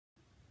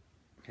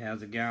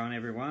How's it going,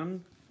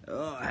 everyone?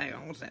 Oh, hang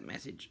on, what's that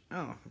message?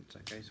 Oh, it's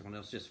okay, someone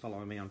else just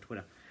following me on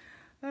Twitter.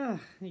 Oh,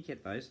 you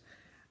get those.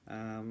 I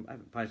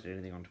haven't posted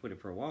anything on Twitter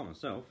for a while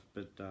myself,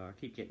 but I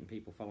keep getting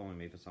people following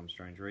me for some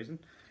strange reason.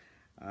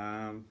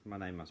 My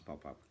name must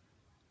pop up.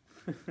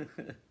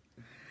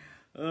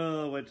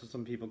 Oh, wait till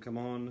some people come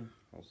on.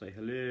 I'll say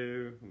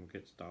hello, and we'll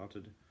get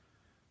started.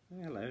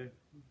 Hello.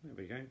 There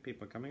we go.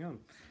 People are coming on.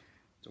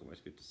 It's always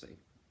good to see.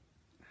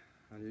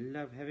 I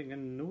love having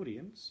an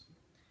audience.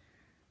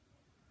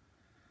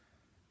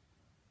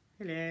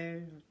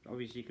 Hello.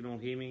 Obviously you can all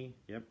hear me.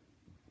 Yep.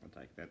 I'll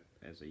take that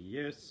as a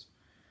yes.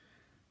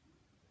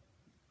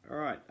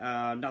 Alright,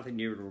 nothing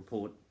new to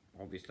report,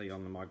 obviously,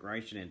 on the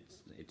migration.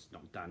 It's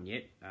not done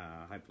yet,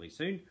 hopefully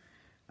soon.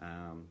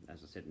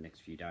 As I said, the next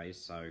few days,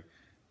 so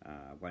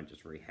I won't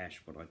just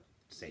rehash what I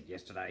said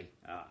yesterday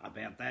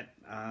about that.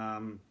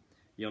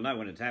 You'll know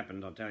when it's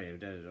happened, I'll tell you.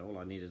 All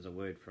I need is a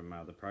word from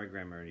the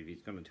programmer, and if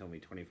he's going to tell me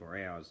 24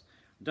 hours,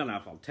 I don't know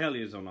if I'll tell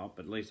you or not,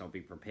 but at least I'll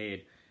be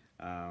prepared,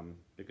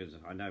 because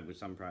I know with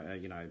some,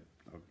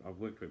 I've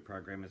worked with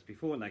programmers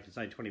before, and they can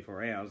say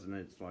 24 hours, and then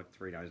it's like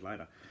 3 days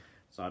later.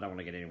 So I don't want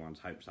to get anyone's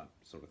hopes up,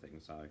 sort of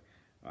thing. So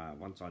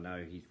once I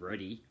know he's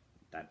ready,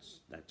 that's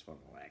when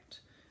I'll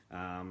act.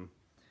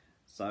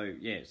 So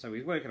yeah, so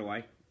he's working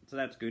away, so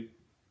that's good.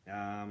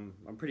 I'm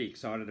pretty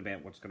excited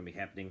about what's going to be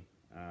happening.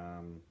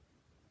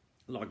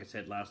 Like I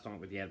said last night,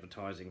 with the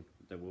advertising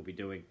that we'll be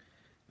doing,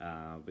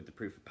 with the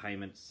proof of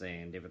payments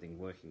and everything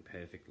working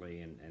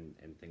perfectly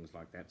and things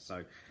like that.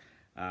 So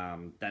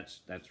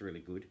that's really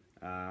good.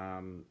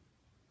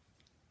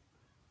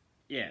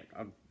 Yeah,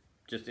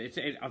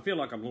 I feel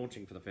like I'm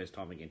launching for the first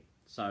time again.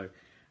 So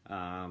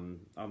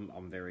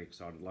I'm very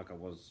excited, like I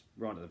was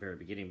right at the very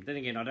beginning. But then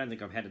again, I don't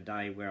think I've had a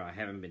day where I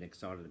haven't been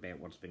excited about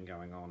what's been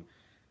going on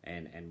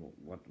and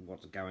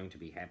what's going to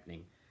be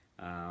happening.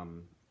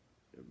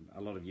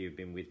 A lot of you have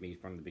been with me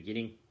from the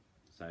beginning,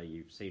 so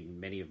you've seen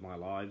many of my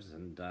lives,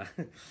 and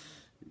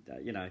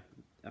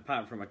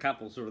apart from a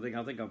couple sort of thing,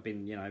 I think I've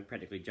been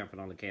practically jumping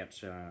on the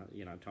couch,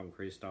 Tom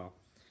Cruise style,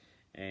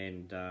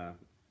 and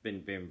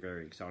been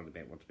very excited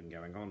about what's been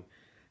going on.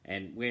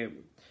 And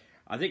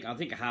I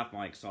think half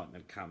my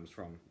excitement comes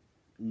from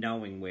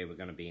knowing where we're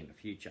going to be in the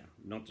future,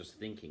 not just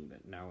thinking,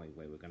 but knowing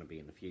where we're going to be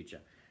in the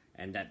future,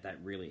 and that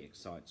really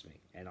excites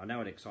me. And I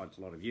know it excites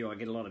a lot of you. I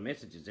get a lot of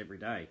messages every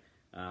day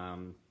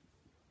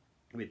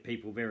with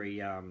people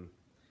very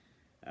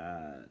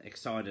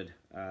excited,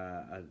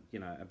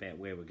 about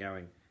where we're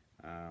going.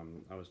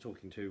 I was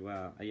talking to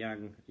a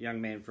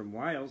young man from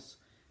Wales,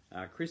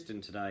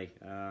 Kristen, today.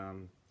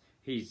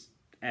 He's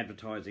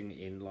advertising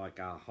in like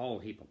a whole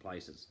heap of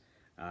places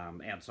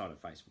outside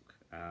of Facebook,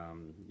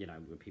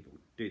 where people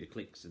do the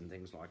clicks and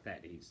things like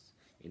that. He's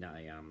in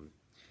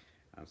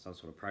some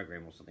sort of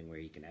program or something where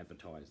he can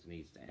advertise, and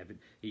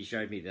he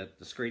showed me the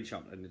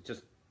screenshot, and it's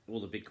just all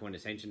the Bitcoin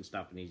Ascension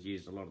stuff, and he's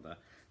used a lot of the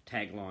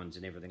taglines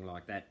and everything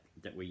like that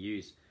we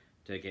use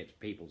to get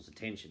people's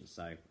attention.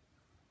 So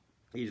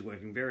he's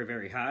working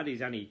very hard.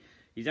 He's only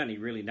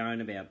really known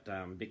about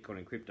Bitcoin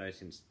and crypto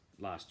since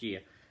last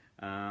year.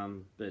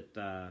 But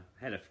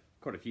had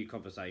quite a few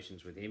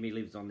conversations with him. He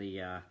lives on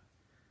the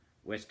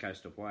west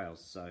coast of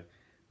Wales, so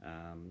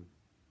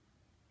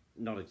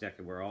not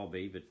exactly where I'll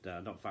be,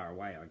 but not far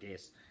away, I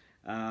guess.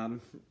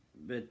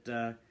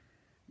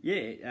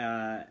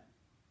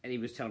 And he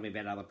was telling me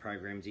about other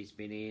programs he's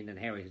been in and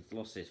how he's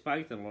lost his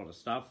faith in a lot of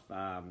stuff,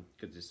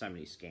 because there's so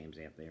many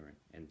scams out there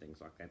and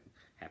things like that.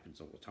 Happens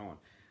all the time.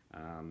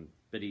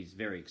 But he's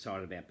very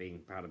excited about being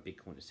part of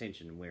Bitcoin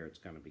Ascension and where it's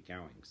going to be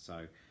going.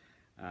 So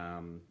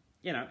and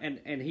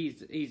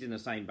he's in the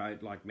same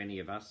boat like many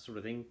of us, sort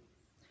of thing.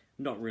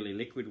 Not really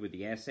liquid with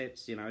the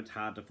assets. It's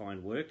hard to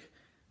find work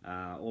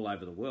all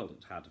over the world.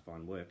 It's hard to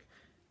find work.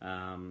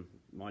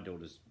 My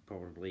daughter's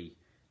probably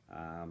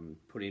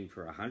put in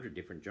for 100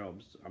 different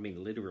jobs. I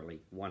mean,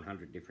 literally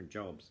 100 different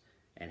jobs,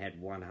 and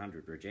had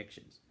 100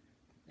 rejections.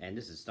 And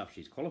this is stuff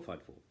she's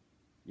qualified for.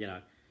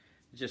 It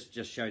just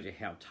shows you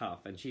how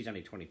tough. And she's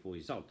only 24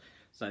 years old,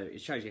 so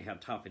it shows you how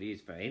tough it is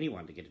for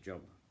anyone to get a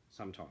job.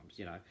 Sometimes,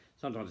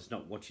 sometimes it's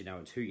not what you know,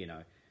 it's who you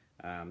know,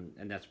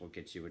 and that's what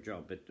gets you a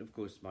job. But of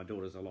course, my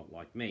daughter's a lot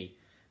like me,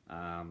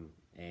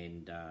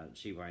 and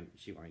she won't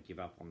give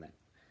up on that,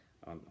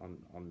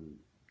 on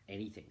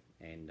anything,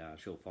 and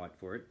she'll fight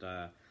for it.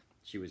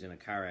 She was in a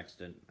car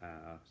accident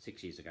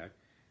 6 years ago,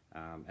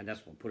 and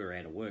that's what put her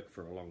out of work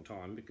for a long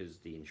time, because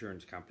the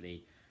insurance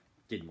company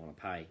didn't want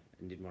to pay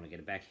and didn't want to get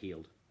it back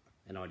healed,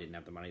 and I didn't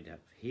have the money to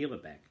heal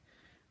it back,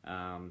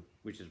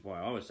 which is why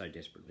I was so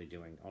desperately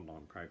doing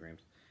online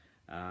programs.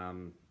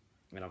 And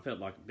I felt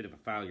like a bit of a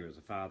failure as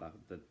a father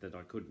that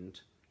I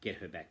couldn't get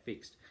her back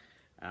fixed.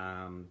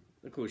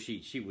 Of course,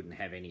 she wouldn't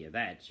have any of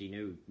that. She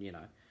knew,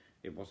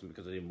 it wasn't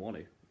because I didn't want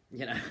to.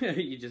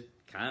 You just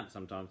can't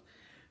sometimes.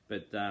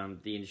 But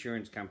the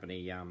insurance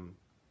company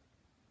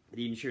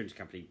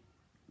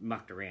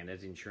mucked around,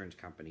 as insurance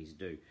companies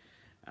do,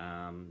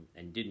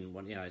 and didn't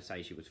want,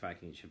 say she was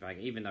faking,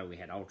 even though we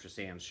had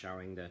ultrasounds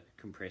showing the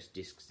compressed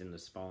discs in the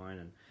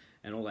spine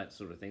and all that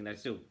sort of thing. They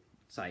still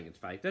saying it's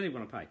fake. They didn't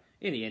want to pay.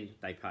 In the end,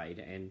 they paid,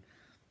 and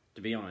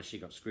to be honest, she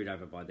got screwed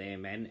over by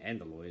them and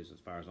the lawyers, as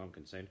far as I'm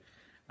concerned.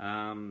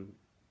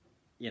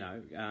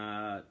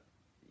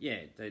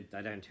 Yeah, they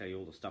don't tell you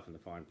all the stuff in the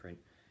fine print,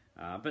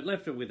 but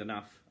left her with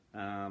enough,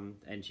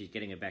 and she's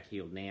getting her back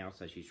healed now,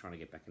 so she's trying to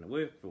get back in the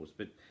workforce.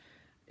 But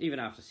even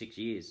after 6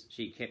 years,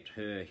 she kept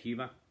her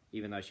humour,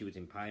 even though she was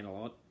in pain a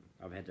lot.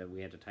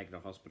 We had to take her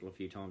to hospital a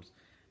few times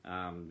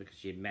because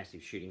she had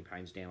massive shooting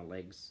pains down her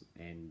legs,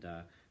 and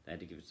they had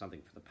to give her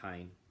something for the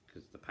pain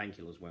because the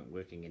painkillers weren't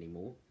working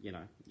anymore. You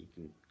know, you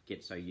can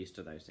get so used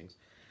to those things.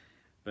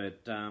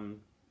 But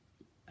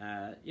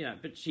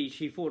but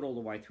she fought all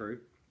the way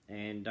through,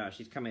 and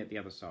she's come out the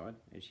other side,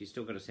 and she's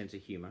still got a sense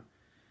of humour.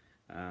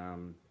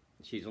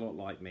 She's a lot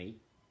like me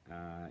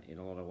in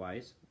a lot of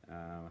ways.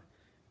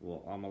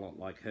 Well, I'm a lot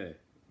like her,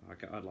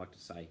 I'd like to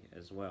say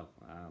as well.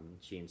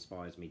 She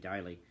inspires me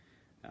daily.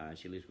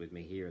 She lives with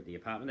me here at the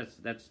apartment.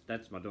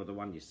 That's my daughter, the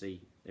one you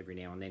see every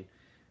now and then.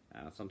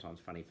 Sometimes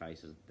funny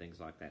faces and things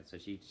like that. So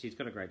she's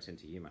got a great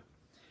sense of humour.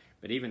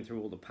 But even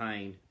through all the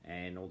pain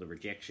and all the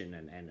rejection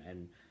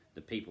and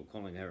the people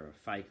calling her a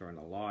faker and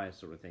a liar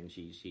sort of thing,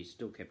 she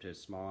still kept her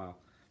smile,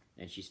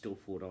 and she still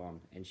fought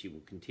on, and she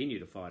will continue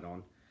to fight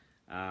on,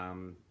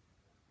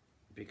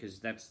 because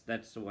that's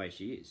the way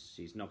she is.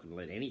 She's not going to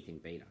let anything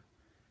beat her,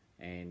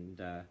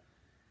 and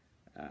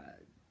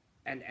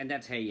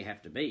that's how you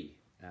have to be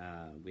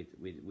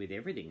with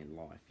everything in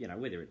life. You know,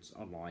 whether it's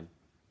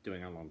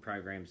doing online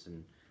programs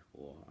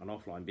or an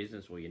offline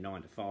business, or your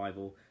 9 to 5,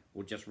 or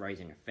just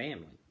raising a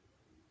family.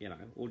 You know,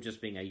 or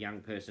just being a young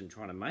person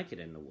trying to make it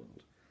in the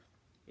world.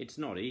 It's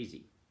not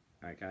easy,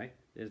 okay?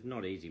 It's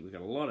not easy. We've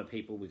got a lot of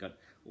people. We've got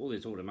all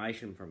this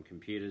automation from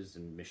computers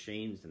and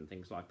machines and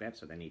things like that,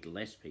 so they need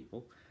less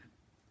people.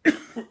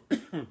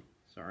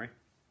 Sorry.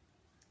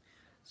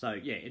 So,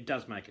 yeah, it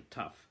does make it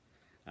tough.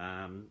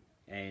 I'm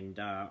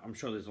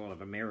sure there's a lot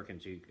of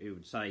Americans who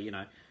would say, you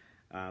know,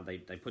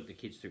 they put the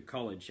kids through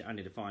college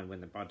only to find by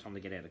the time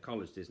they get out of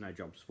college, there's no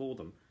jobs for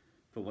them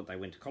for what they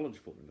went to college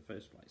for in the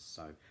first place.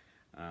 So,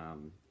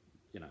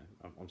 you know,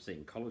 I'm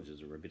seeing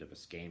colleges are a bit of a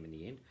scam in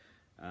the end.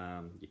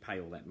 You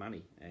pay all that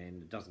money,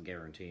 and it doesn't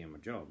guarantee them a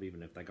job,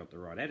 even if they got the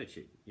right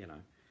attitude, you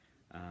know.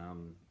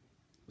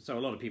 So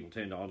a lot of people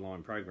turn to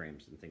online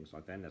programs and things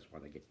like that, and that's why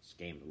they get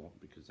scammed a lot,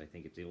 because they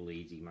think it's all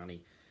easy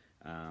money.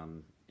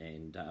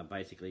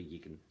 Basically, you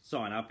can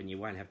sign up and you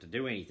won't have to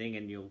do anything,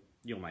 and you'll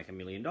make $1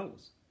 million.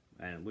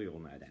 And we all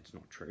know that's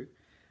not true.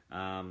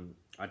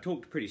 I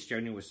talked pretty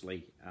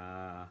strenuously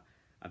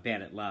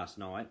about it last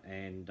night,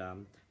 and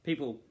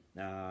people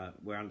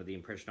were under the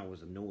impression I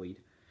was annoyed.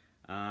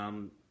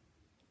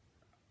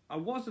 I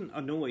wasn't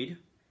annoyed,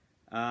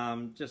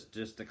 just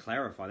to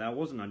clarify that, I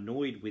wasn't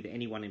annoyed with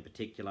anyone in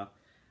particular.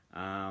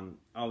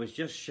 I was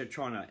just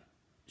trying to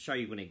show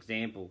you an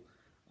example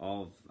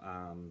of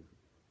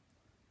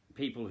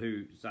people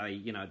who say,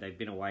 you know, they've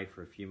been away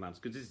for a few months,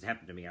 because this has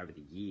happened to me over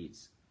the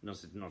years, not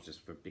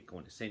just for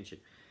Bitcoin Ascension.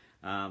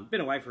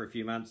 Been away for a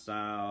few months,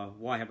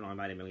 why haven't I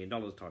made $1 million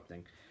type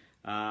thing.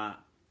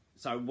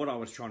 So what I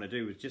was trying to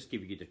do was just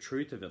give you the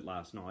truth of it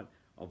last night,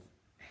 of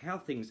how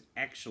things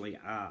actually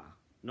are.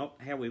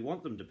 Not how we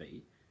want them to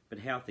be, but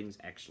how things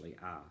actually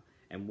are,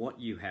 and what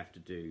you have to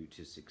do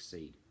to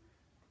succeed.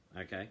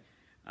 Okay?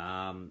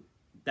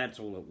 That's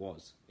all it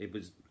was.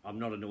 I'm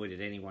not annoyed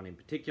at anyone in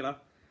particular.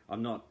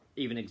 I'm not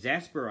even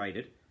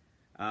exasperated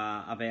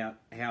about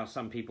how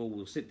some people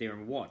will sit there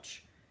and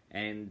watch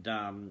and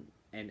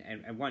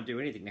won't do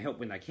anything to help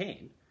when they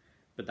can,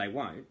 but they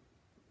won't,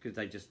 because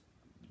they just...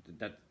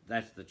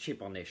 That's the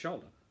chip on their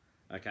shoulder,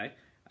 okay?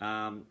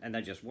 And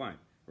they just won't,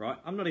 right?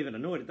 I'm not even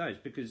annoyed at those,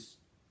 because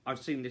I've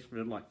seen this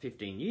for like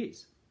 15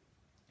 years.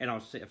 And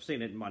I've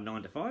seen it in my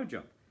 9 to 5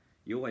 job.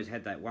 You always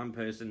had that one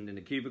person in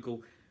the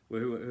cubicle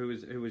who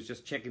was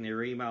just checking their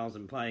emails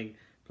and playing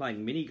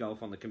mini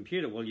golf on the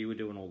computer while you were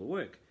doing all the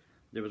work.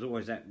 There was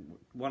always that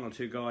one or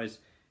two guys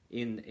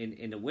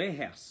in the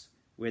warehouse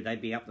where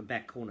they'd be up the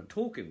back corner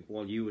talking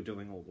while you were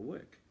doing all the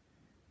work.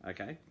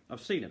 Okay?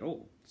 I've seen it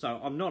all. So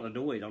I'm not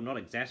annoyed, I'm not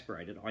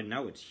exasperated. I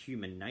know it's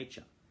human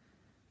nature.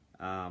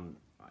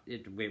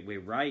 We're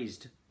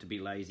raised to be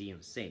lazy in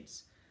a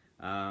sense.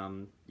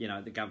 You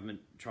know, the government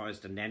tries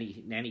to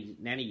nanny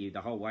you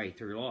the whole way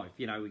through life.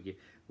 You know,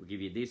 we'll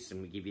give you this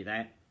and we give you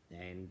that,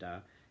 and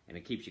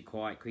it keeps you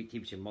quiet,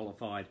 keeps you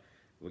mollified.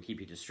 We'll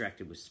keep you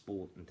distracted with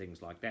sport and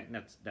things like that.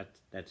 And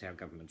that's how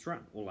governments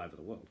run all over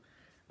the world.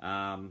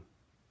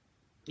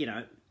 You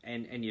know,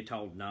 and you're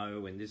told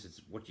no, and this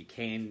is what you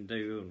can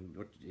do, and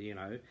what, you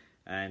know,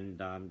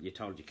 and you're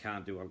told you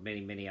can't do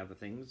many other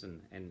things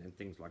and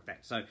things like that.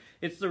 So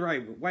it's the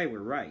way we're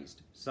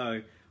raised.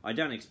 So I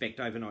don't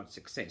expect overnight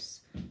success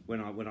when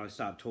I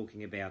start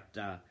talking about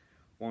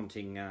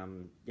wanting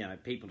you know,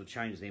 people to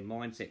change their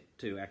mindset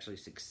to actually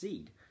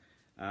succeed.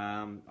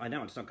 I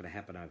know it's not going to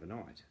happen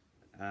overnight.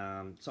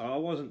 So I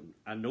wasn't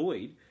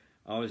annoyed.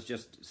 I was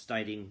just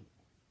stating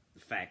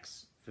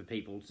facts for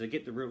people to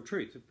get the real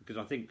truth, because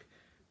I think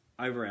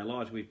over our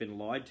lives we've been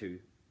lied to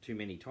too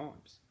many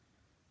times.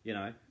 You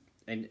know,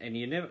 and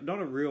you're never not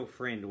a real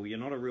friend, or you're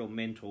not a real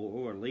mentor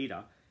or a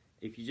leader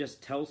if you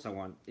just tell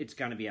someone it's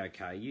going to be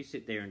okay. You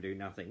sit there and do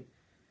nothing,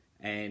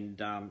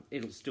 and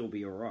it'll still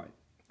be all right.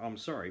 I'm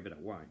sorry, but it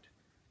won't.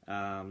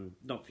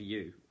 Not for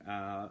you.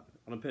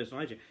 On a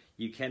personal nature,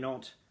 you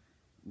cannot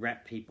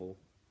wrap people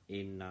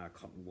in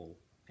cotton wool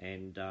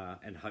and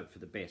hope for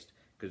the best,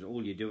 because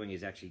all you're doing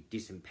is actually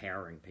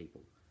disempowering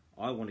people.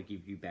 I want to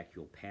give you back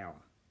your power.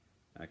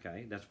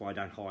 Okay, that's why I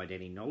don't hide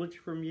any knowledge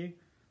from you,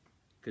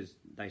 because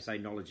they say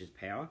knowledge is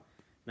power.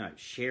 No,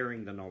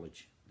 sharing the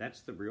knowledge,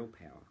 that's the real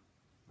power.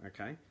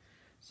 Okay,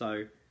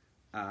 so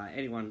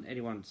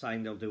anyone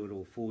saying they'll do it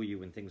all for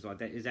you and things like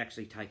that is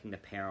actually taking the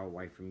power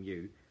away from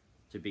you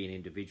to be an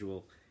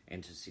individual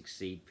and to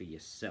succeed for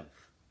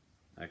yourself.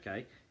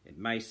 Okay, it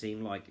may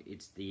seem like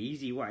it's the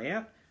easy way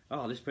out.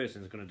 Oh, this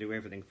person's going to do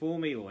everything for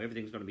me, or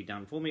everything's going to be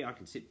done for me. I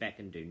can sit back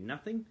and do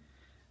nothing.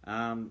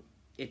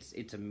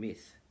 It's a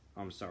myth.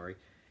 I'm sorry.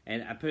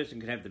 And a person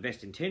could have the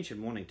best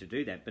intention wanting to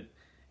do that, but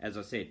as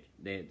I said,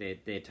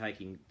 they're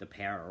taking the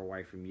power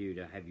away from you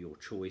to have your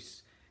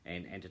choice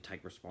and to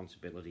take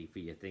responsibility for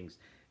your things.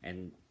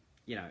 And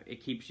you know,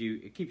 it keeps you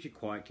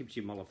quiet, keeps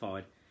you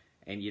mollified,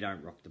 and you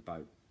don't rock the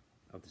boat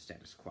of the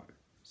status quo.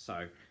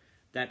 So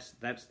that's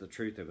the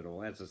truth of it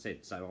all. As I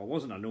said, so I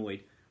wasn't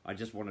annoyed. I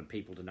just wanted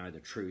people to know the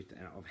truth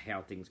of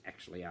how things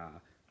actually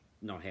are,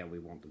 not how we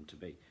want them to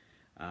be.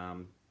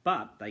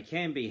 But they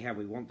can be how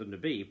we want them to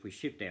be if we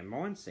shift our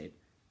mindset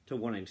to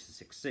wanting to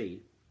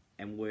succeed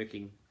and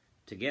working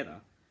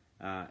together,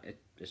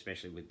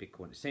 especially with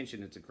Bitcoin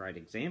Ascension. It's a great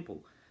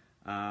example.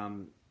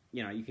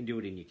 You know, you can do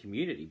it in your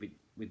community, but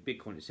with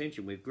Bitcoin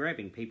Ascension, we're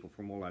grabbing people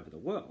from all over the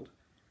world,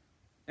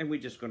 and we're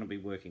just going to be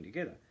working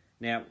together.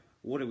 Now,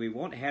 what do we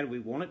want? How do we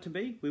want it to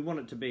be? We want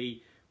it to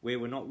be where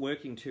we're not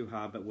working too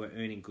hard, but we're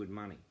earning good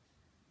money.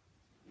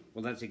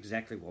 Well, that's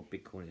exactly what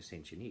Bitcoin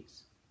Ascension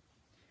is.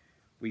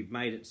 We've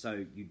made it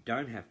so you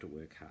don't have to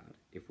work hard.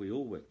 If we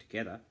all work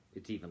together,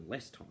 it's even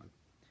less time,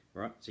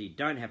 right? So you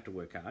don't have to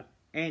work hard,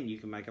 and you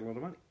can make a lot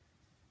of money,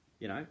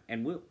 you know,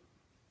 and will.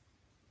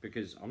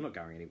 Because I'm not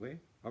going anywhere.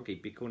 I'll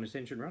keep Bitcoin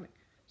Ascension running.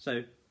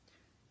 So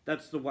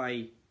that's the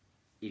way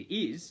it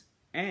is,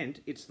 and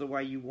it's the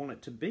way you want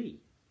it to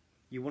be.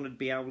 You want to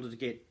be able to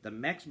get the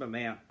maximum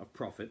amount of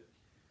profit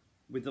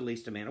with the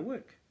least amount of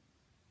work.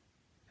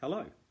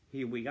 Hello,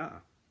 here we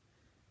are.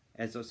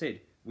 As I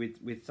said,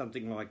 with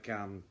something like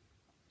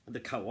the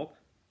co-op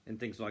and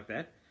things like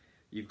that,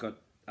 you've got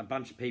a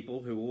bunch of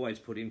people who always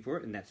put in for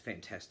it, and that's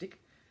fantastic.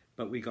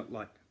 But we got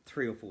like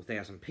 3,000 or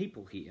 4,000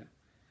 people here.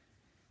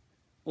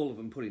 All of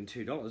them put in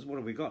 $2. What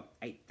have we got?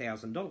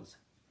 $8,000.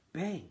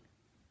 Bang!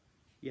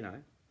 You know,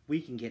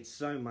 we can get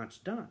so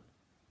much done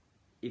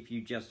if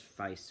you just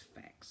face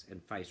facts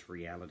and face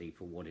reality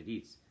for what it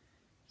is.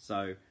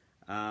 So,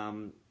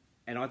 and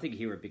I think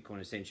here at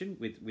Bitcoin Ascension,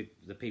 with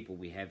the people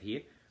we have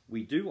here,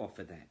 we do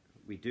offer that.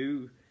 We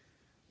don't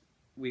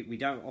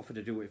offer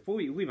to do it for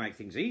you. We make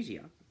things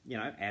easier. You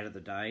know, ad of the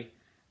day.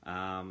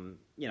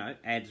 You know,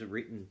 ads are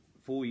written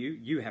for you.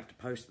 You have to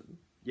post them.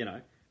 You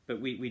know,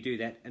 but we do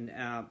that. And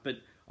but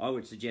I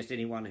would suggest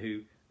anyone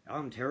who,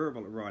 I'm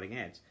terrible at writing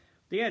ads.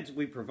 The ads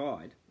we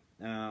provide,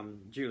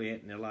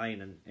 Juliet and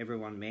Elaine and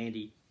everyone,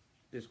 Mandy,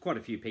 there's quite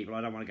a few people.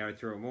 I don't want to go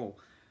through them all.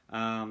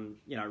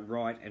 You know,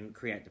 write and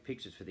create the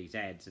pictures for these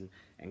ads, and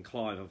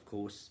Clive, of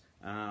course,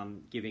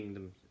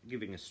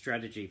 giving a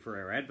strategy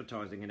for our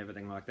advertising and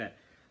everything like that.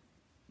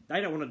 They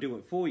don't want to do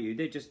it for you.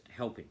 They're just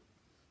helping.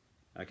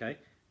 Okay,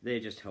 they're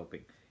just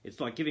helping. It's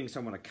like giving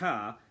someone a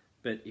car,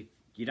 but if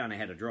you don't know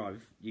how to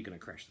drive, you're going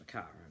to crash the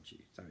car, aren't you?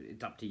 So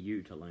it's up to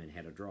you to learn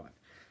how to drive.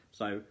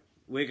 So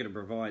we're going to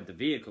provide the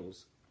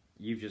vehicles.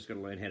 You've just got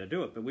to learn how to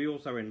do it. But we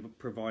also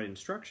provide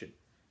instruction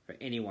for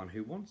anyone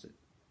who wants it.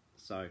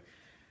 So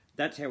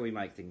that's how we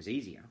make things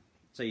easier.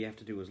 So you have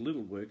to do as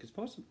little work as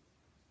possible.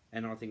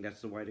 And I think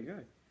that's the way to go.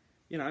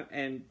 You know,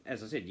 and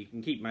as I said, you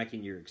can keep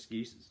making your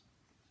excuses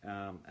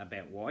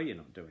about why you're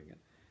not doing it.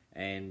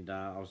 And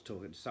I was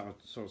talking to saw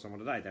someone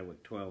today, they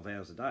work 12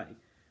 hours a day,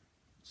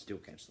 still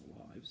catch the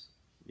lives,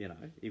 you know,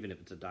 even if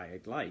it's a day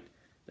late,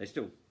 they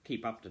still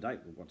keep up to date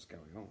with what's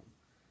going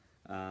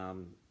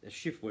on.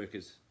 Shift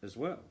workers as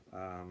well.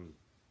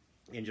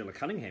 Angela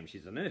Cunningham,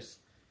 she's a nurse,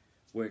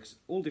 works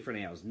all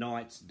different hours,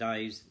 nights,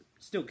 days,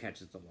 still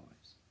catches the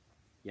lives.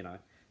 You know,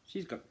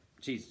 she's a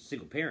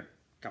single parent,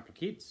 a couple of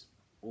kids,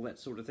 all that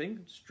sort of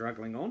thing,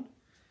 struggling on.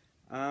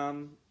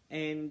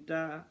 And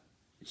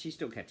she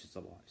still catches the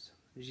lives.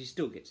 She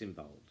still gets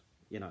involved,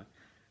 you know.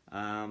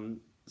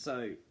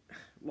 So,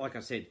 like I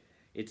said,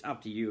 it's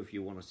up to you if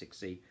you want to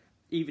succeed.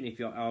 Even if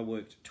I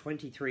worked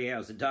 23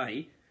 hours a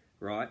day,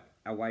 right,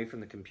 away from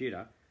the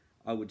computer,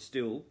 I would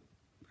still,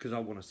 because I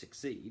want to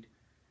succeed,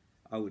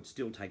 I would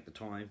still take the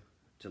time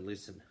to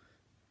listen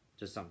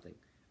to something.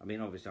 I mean,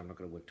 obviously I'm not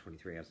going to work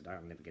 23 hours a day.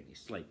 I'll never get any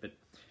sleep. But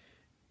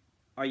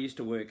I used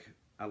to work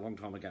a long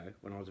time ago,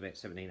 when I was about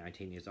 17,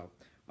 18 years old.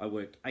 I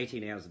worked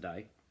 18 hours a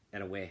day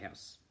at a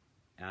warehouse,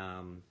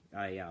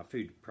 a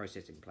food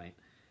processing plant.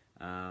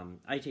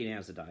 18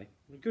 hours a day,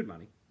 good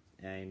money,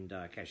 and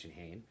cash in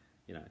hand,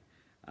 you know.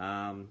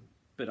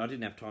 but I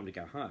didn't have time to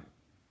go home.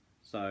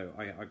 So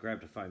I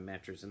grabbed a foam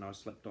mattress and I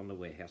slept on the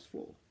warehouse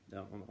floor,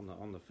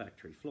 on the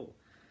factory floor.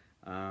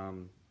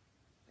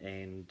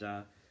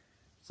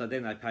 So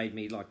then they paid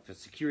me like for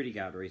security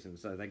guard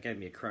reasons. So they gave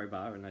me a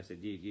crowbar and they said,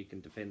 you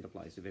can defend the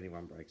place if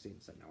anyone breaks in.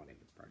 So no one ever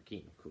broke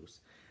in, of course.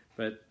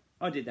 But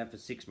I did that for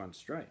 6 months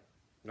straight.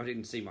 I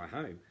didn't see my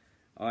home.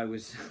 I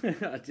was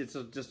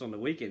just on the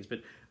weekends,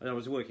 but I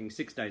was working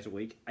 6 days a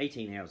week,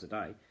 18 hours a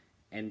day,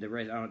 and the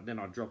rest, then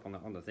I'd drop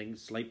on the thing,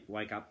 sleep,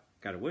 wake up,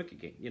 go to work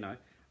again. You know,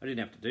 I didn't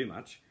have to do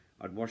much.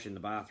 I'd wash in the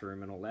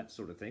bathroom and all that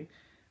sort of thing.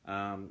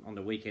 On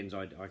the weekends,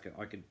 I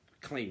could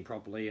clean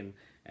properly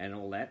and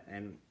all that.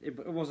 And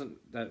it wasn't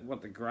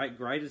what the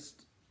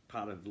greatest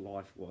part of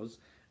life was.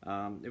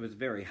 It was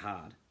very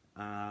hard.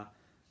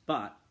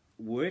 But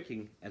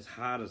working as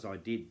hard as I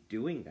did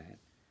doing that,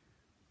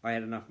 I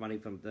had enough money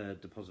from the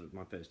deposit of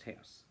my first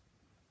house.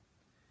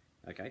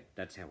 Okay,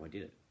 that's how I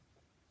did it.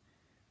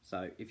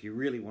 So if you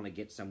really want to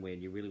get somewhere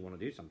and you really want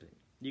to do something,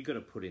 you've got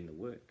to put in the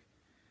work.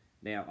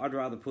 Now, I'd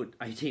rather put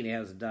 18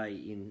 hours a day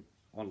in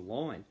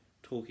online,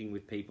 talking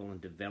with people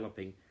and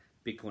developing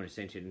Bitcoin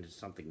Ascension into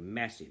something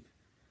massive,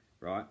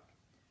 right,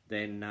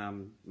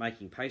 than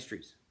making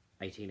pastries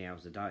 18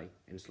 hours a day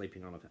and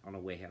sleeping on a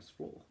warehouse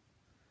floor,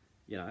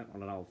 you know,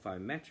 on an old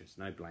foam mattress,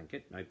 no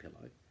blanket, no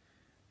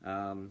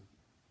pillow,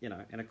 you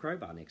know, and a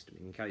crowbar next to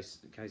me in case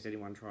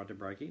anyone tried to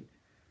break in.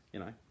 You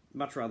know,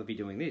 much rather be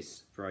doing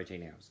this for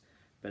 18 hours.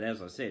 But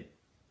as I said,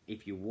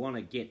 if you want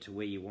to get to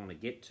where you want to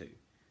get to,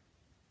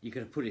 you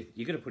got to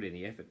put in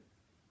the effort.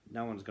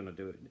 No one's going to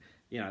do it.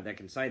 You know, they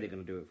can say they're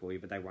going to do it for you,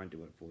 but they won't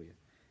do it for you.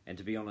 And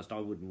to be honest, I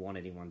wouldn't want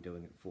anyone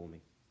doing it for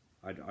me.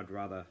 I'd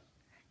rather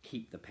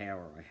keep the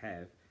power I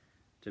have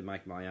to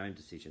make my own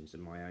decisions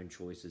and my own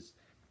choices,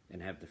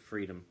 and have the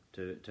freedom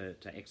to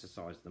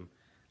exercise them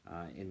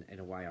in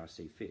a way I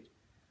see fit.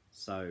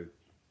 So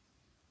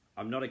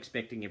I'm not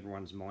expecting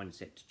everyone's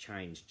mindset to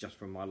change just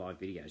from my live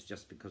videos,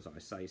 just because I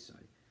say so.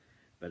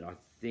 But I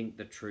think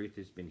the truth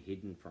has been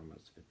hidden from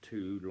us for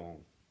too long.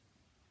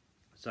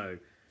 So,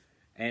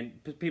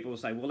 and people will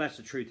say, well, that's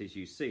the truth as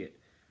you see it.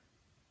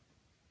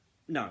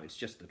 No, it's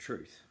just the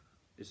truth.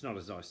 It's not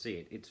as I see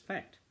it. It's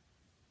fact.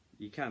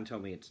 You can't tell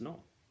me it's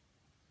not.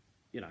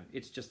 You know,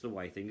 it's just the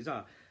way things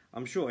are.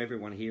 I'm sure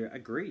everyone here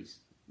agrees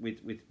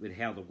with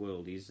how the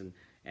world is and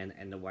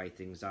the way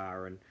things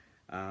are. And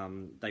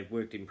they've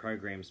worked in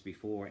programs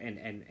before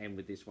and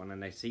with this one,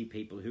 and they see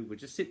people who would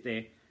just sit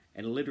there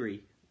and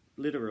literally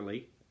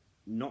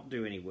not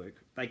do any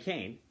work. They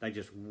can, they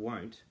just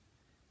won't,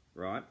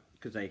 right?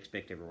 Because they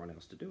expect everyone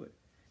else to do it.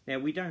 Now,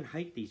 we don't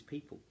hate these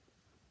people,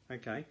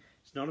 okay?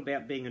 It's not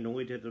about being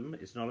annoyed at them.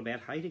 It's not about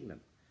hating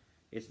them.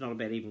 It's not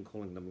about even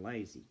calling them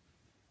lazy,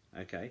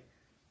 okay?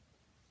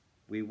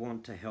 We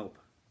want to help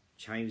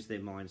change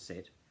their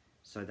mindset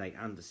so they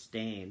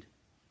understand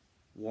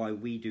why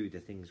we do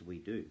the things we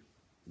do.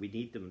 We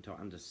need them to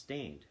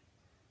understand,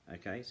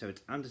 okay? So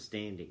it's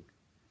understanding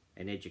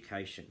and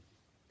education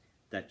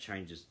that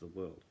changes the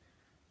world.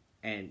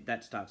 And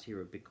that starts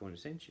here at Bitcoin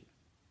Ascension.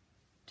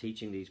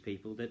 Teaching these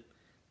people that,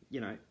 you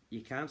know,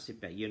 you can't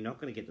sit back. You're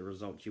not going to get the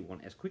results you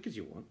want as quick as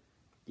you want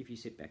if you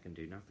sit back and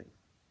do nothing.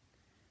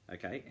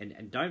 Okay?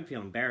 And don't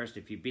feel embarrassed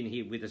if you've been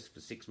here with us for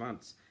 6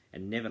 months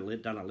and never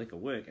done a lick of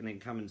work, and then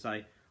come and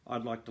say,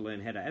 I'd like to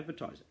learn how to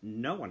advertise.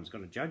 No one's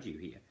going to judge you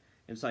here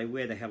and say,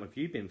 where the hell have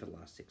you been for the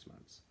last 6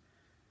 months?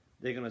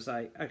 They're going to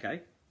say,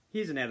 okay,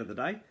 here's an ad of the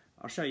day.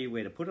 I'll show you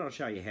where to put it. I'll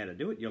show you how to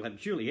do it. You'll have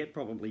Juliet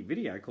probably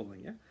video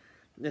calling you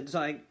and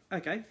saying,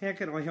 okay, how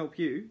can I help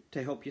you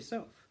to help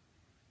yourself?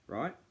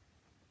 Right?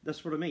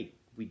 That's what I mean.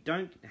 We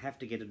don't have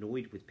to get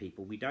annoyed with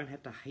people. We don't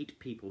have to hate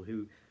people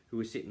who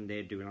are sitting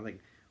there doing nothing.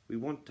 We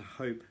want to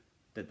hope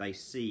that they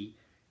see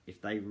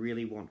if they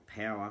really want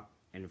power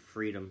and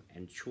freedom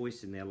and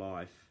choice in their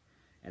life,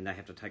 and they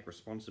have to take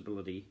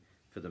responsibility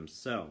for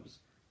themselves.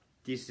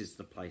 This is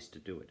the place to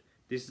do it.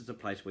 This is the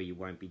place where you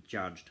won't be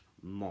judged,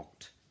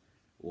 mocked,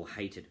 or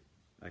hated.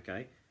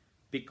 Okay?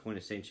 Bitcoin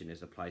Ascension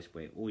is a place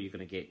where all you're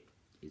going to get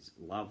is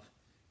love,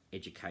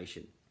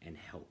 education, and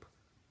help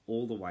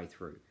all the way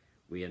through.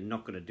 We are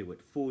not going to do it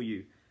for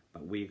you,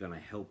 but we're going to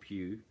help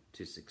you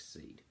to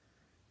succeed.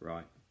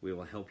 Right? We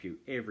will help you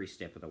every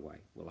step of the way.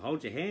 We'll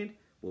hold your hand.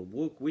 We'll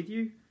walk with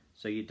you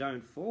so you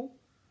don't fall.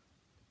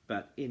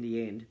 But in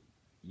the end,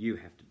 you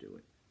have to do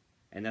it.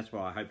 And that's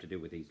what I hope to do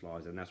with these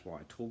lives, and that's why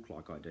I talk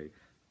like I do,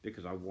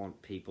 because I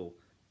want people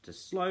to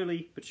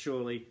slowly but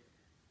surely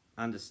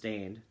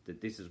understand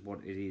that this is what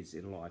it is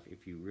in life.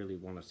 If you really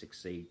want to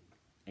succeed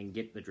and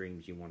get the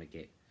dreams you want to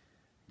get,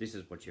 this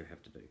is what you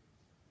have to do.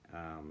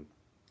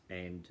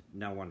 And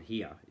no one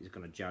here is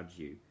going to judge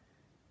you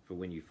for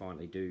when you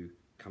finally do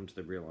come to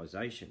the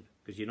realization,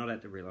 because you're not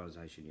at the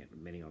realization yet,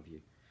 many of you,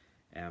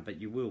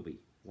 but you will be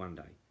one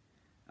day.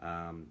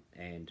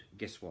 And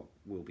guess what?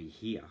 We'll be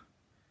here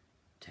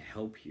to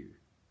help you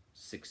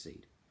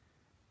succeed.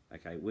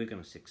 Okay, we're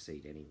going to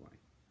succeed anyway.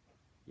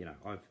 You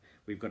know,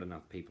 we've got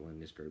enough people in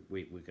this group.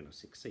 We're going to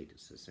succeed.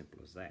 It's as simple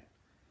as that.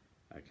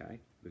 Okay,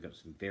 we've got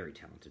some very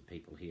talented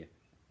people here,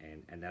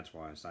 and that's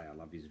why I say I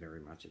love you very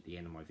much at the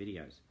end of my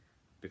videos.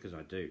 because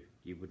I do.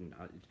 You wouldn't.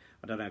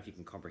 I don't know if you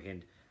can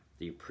comprehend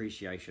the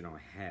appreciation I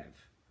have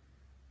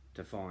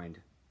to find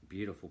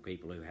beautiful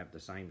people who have the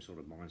same sort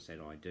of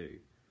mindset I do,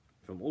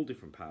 from all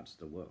different parts of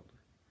the world,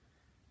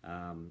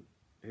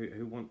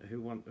 who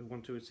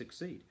want to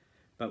succeed.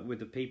 But with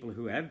the people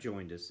who have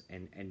joined us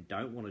and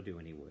don't want to do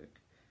any work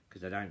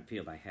because they don't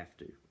feel they have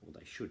to, or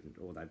they shouldn't,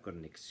 or they've got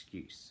an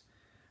excuse,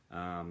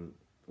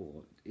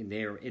 or in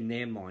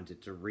their minds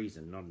it's a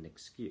reason, not an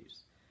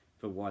excuse,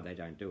 for why they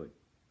don't do it.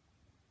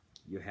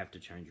 You have to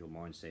change your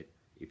mindset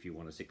if you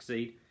want to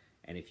succeed.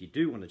 And if you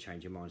do want to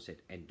change your mindset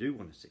and do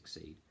want to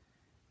succeed,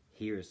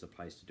 here is the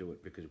place to do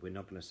it, because we're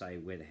not going to say,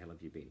 where the hell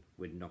have you been?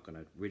 We're not going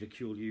to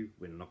ridicule you.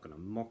 We're not going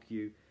to mock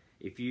you.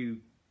 If you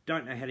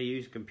don't know how to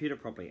use a computer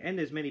properly, and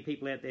there's many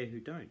people out there who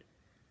don't,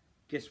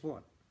 guess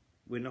what?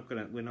 We're not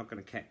going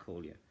to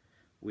catcall you.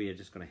 We are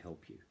just going to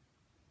help you.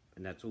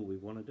 And that's all we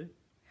want to do.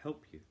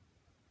 Help you.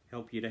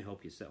 Help you to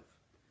help yourself.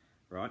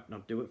 Right?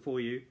 Not do it for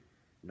you.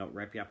 Not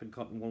wrap you up in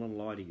cotton wool and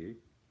lie to you.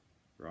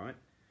 Right?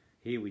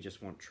 Here we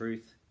just want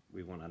truth.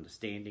 We want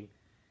understanding.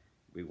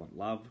 We want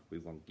love. We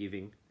want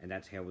giving. And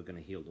that's how we're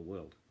going to heal the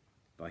world.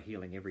 By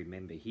healing every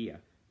member here,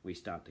 we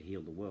start to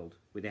heal the world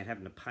without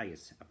having to pay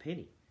us a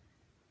penny.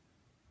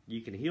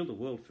 You can heal the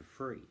world for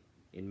free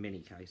in many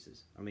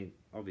cases. I mean,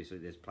 obviously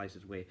there's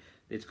places where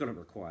it's going to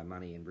require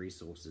money and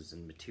resources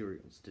and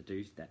materials to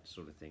do that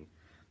sort of thing.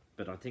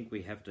 But I think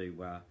we have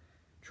to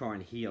try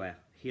and heal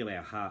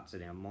our hearts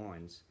and our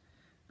minds,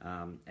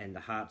 and the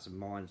hearts and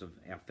minds of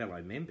our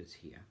fellow members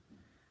here.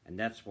 And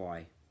that's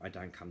why I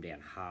don't come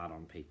down hard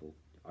on people.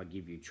 I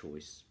give you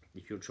choice.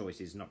 If your choice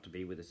is not to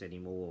be with us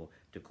anymore, or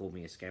to call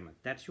me a scammer,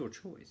 that's your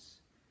choice.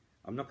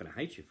 I'm not going to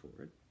hate you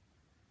for it.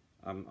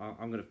 I'm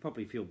going to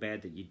probably feel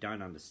bad that you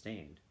don't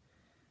understand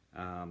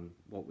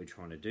what we're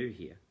trying to do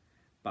here,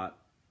 but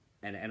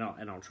and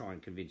I'll try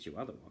and convince you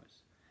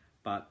otherwise.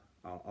 But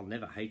I'll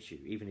never hate you,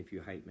 even if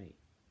you hate me,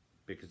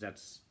 because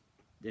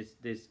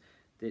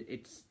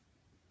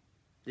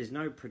there's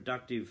no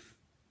productive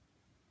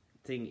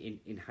thing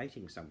in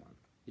hating someone.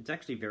 It's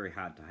actually very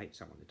hard to hate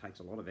someone. It takes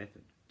a lot of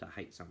effort to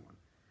hate someone,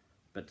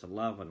 but to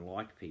love and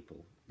like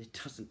people, it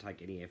doesn't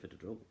take any effort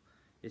at all.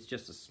 It's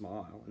just a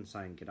smile and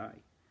saying g'day.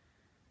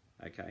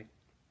 Okay,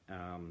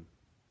 and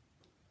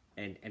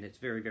it's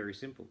very, very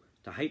simple.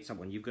 To hate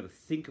someone, you've got to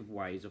think of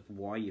ways of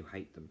why you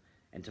hate them,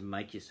 and to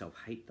make yourself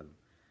hate them,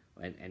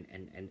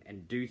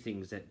 and do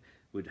things that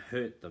would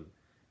hurt them,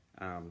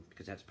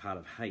 because that's part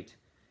of hate.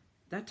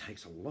 That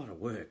takes a lot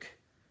of work.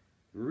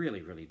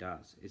 Really, really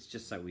does. It's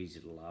just so easy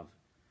to love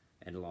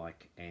and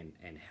like and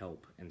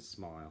help and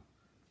smile.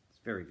 It's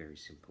very, very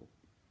simple.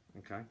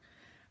 Okay?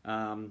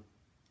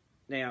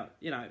 Now,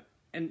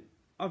 and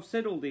I've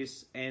said all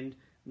this, and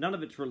none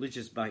of it's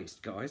religious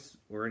based, guys,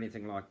 or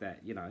anything like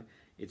that.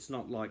 It's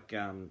not like,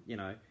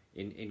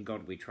 in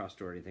God we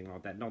trust or anything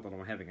like that. Not that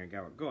I'm having a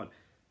go at God.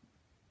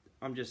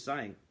 I'm just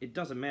saying, it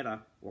doesn't matter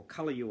what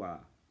colour you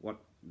are,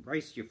 what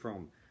race you're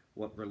from,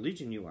 what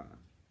religion you are.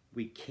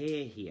 We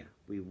care here.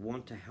 We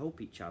want to help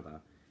each other.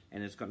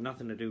 And it's got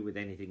nothing to do with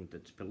anything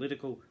that's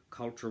political,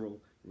 cultural,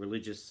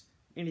 religious,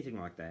 anything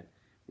like that.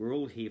 We're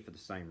all here for the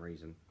same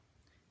reason.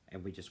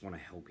 And we just want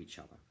to help each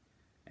other.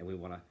 And we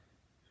want to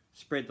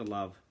spread the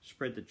love,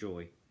 spread the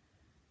joy,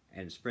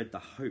 and spread the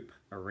hope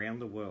around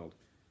the world,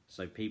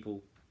 so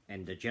people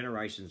and the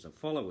generations that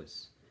follow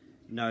us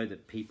know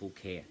that people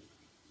care,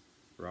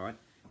 right?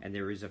 And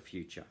there is a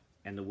future,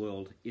 and the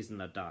world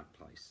isn't a dark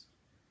place,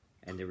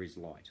 and there is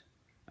light,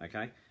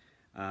 okay?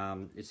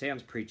 It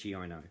sounds preachy,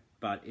 I know,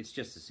 but it's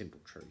just a simple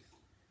truth.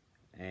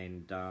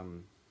 And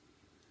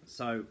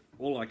so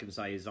all I can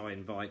say is I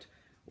invite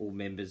all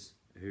members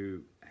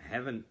who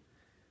haven't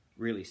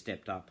really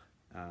stepped up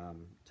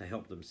to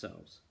help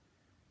themselves,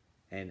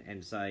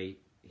 and say,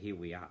 here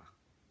we are.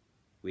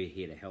 We're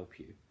here to help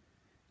you.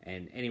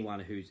 And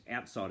anyone who's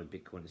outside of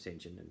Bitcoin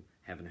Ascension and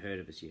haven't heard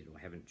of us yet, or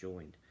haven't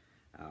joined,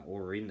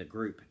 or are in the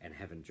group and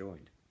haven't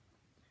joined,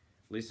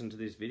 listen to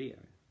this video.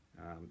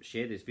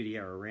 Share this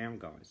video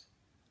around, guys,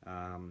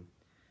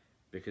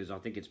 because I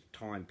think it's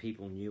time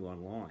people knew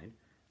online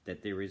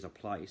that there is a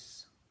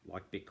place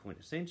like Bitcoin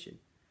Ascension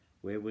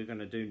where we're going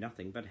to do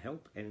nothing but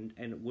help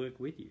and work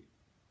with you.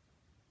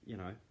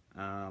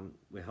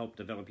 We'll help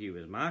develop you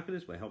as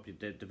marketers. We'll help you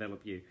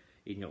develop you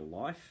in your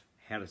life,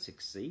 how to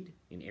succeed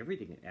in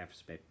everything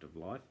aspect of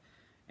life.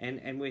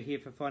 And we're here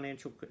for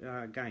financial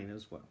gain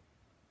as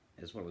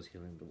well as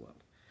healing the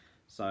world.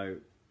 So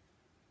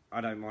I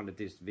don't mind if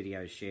this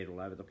video is shared all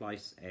over the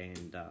place,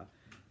 and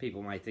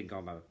people may think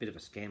I'm a bit of a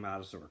scam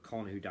artist or a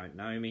con who don't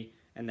know me,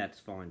 and that's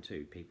fine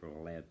too. People are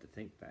allowed to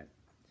think that.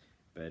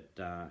 But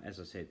as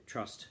I said,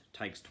 trust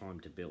takes time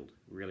to build.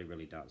 Really,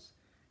 really does.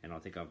 And I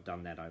think I've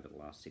done that over the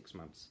last 6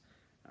 months,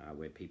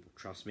 where people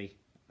trust me,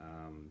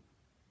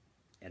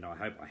 and I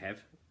hope I have.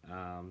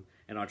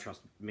 And I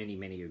trust many,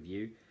 many of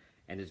you.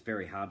 And it's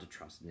very hard to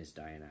trust in this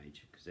day and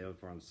age, because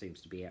everyone seems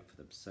to be out for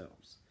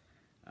themselves.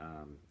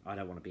 I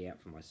don't want to be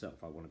out for myself.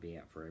 I want to be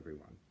out for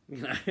everyone.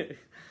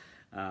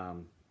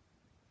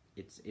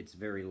 It's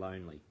very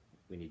lonely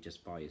when you're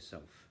just by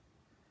yourself.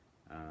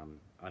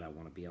 I don't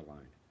want to be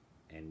alone.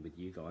 And with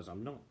you guys,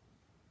 I'm not.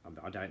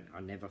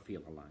 I never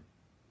feel alone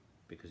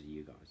because of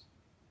you guys.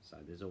 So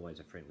there's always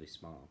a friendly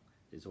smile.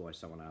 There's always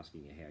someone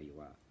asking you how you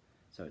are.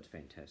 So it's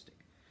fantastic.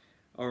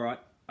 All right,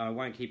 I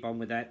won't keep on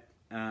with that.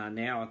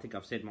 Now I think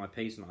I've said my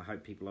piece, and I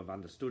hope people have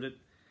understood it.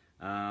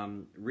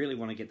 Really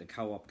want to get the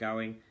co-op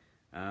going.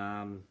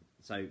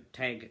 So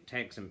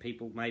tag some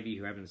people maybe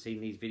who haven't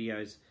seen these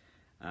videos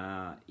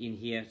in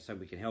here, so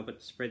we can help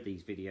it. Spread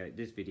this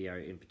video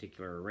in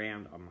particular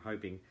around. I'm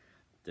hoping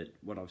that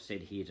what I've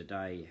said here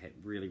today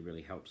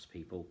really helps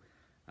people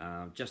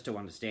just to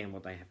understand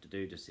what they have to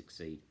do to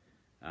succeed,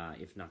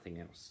 if nothing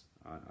else.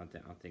 I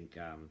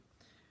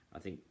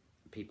think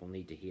people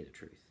need to hear the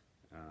truth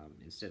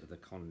instead of the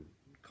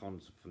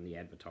cons from the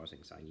advertising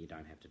saying you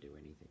don't have to do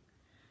anything.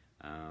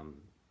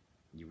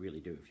 You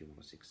really do if you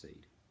want to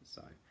succeed.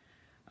 So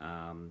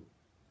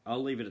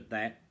I'll leave it at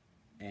that,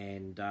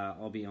 and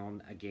I'll be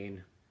on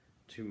again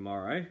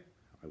tomorrow.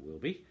 I will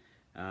be,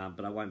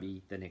 but I won't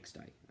be the next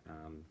day.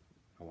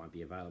 I won't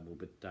be available,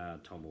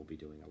 but Tom will be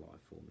doing a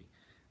live for me,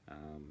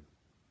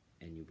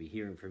 and you'll be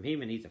hearing from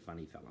him, and he's a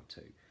funny fella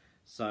too.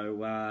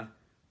 So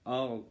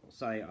I'll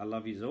say I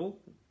love yous all,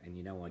 and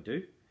you know I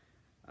do,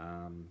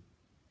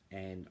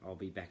 and I'll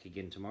be back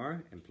again tomorrow,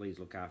 and please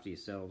look after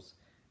yourselves,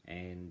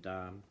 and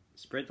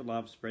spread the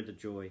love, spread the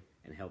joy,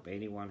 and help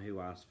anyone who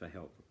asks for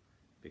help,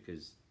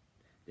 because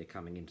they're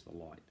coming into the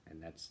light,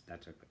 and that's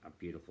a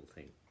beautiful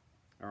thing.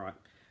 All right,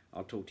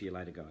 I'll talk to you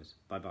later, guys.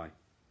 Bye-bye.